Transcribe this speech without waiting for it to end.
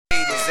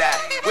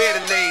Where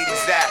the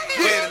ladies at?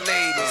 Where the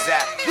ladies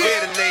at?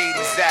 Where the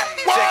ladies at?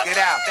 Check it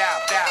out.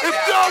 If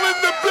y'all in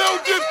the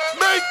building,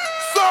 make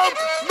some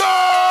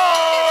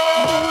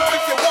noise. Move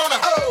if you wanna,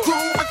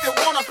 groove if you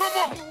wanna, come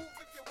on.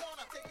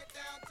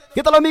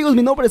 ¿Qué tal, amigos?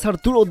 Mi nombre es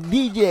Arturo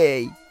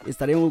DJ.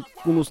 Estaré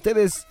con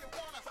ustedes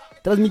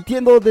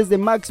transmitiendo desde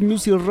Max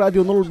Music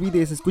Radio. No lo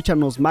olvides,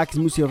 escúchanos, Max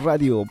Music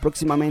Radio.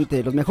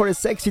 Próximamente los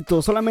mejores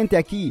éxitos solamente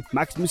aquí,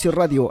 Max Music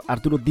Radio,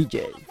 Arturo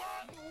DJ.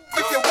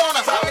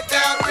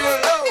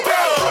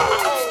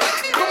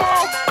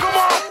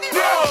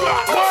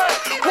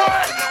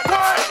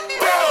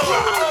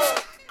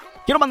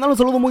 Quiero mandar un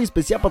saludo muy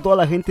especial para toda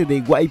la gente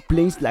de White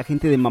Plains, la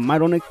gente de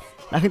Mamaroneck,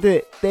 la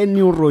gente de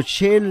New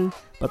Rochelle,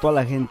 para toda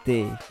la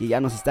gente que ya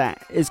nos está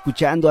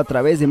escuchando a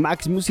través de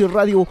Max Music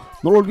Radio.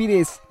 No lo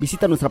olvides,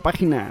 visita nuestra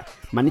página,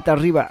 manita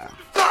arriba.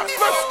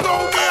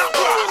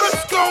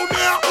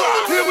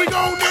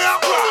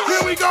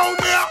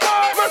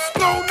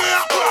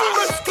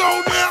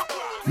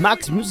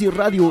 Max Music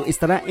Radio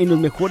estará en los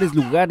mejores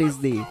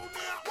lugares de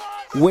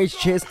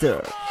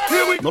Westchester.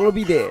 No lo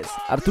olvides,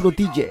 Arturo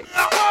DJ.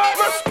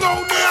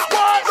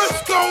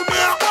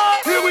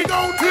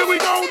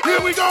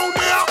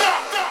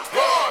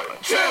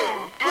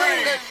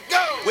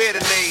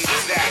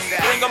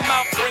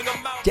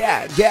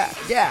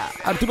 Yeah,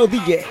 Arturo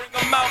DJ.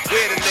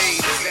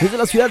 Desde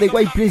la ciudad de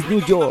White Plains,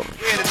 New York.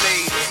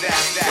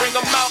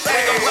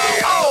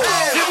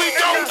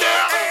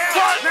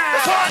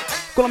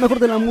 Con lo mejor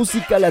de la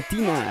música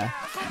latina,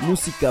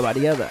 música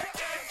variada,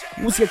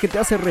 música que te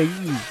hace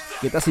reír,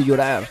 que te hace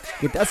llorar,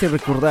 que te hace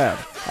recordar.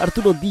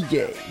 Arturo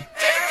DJ.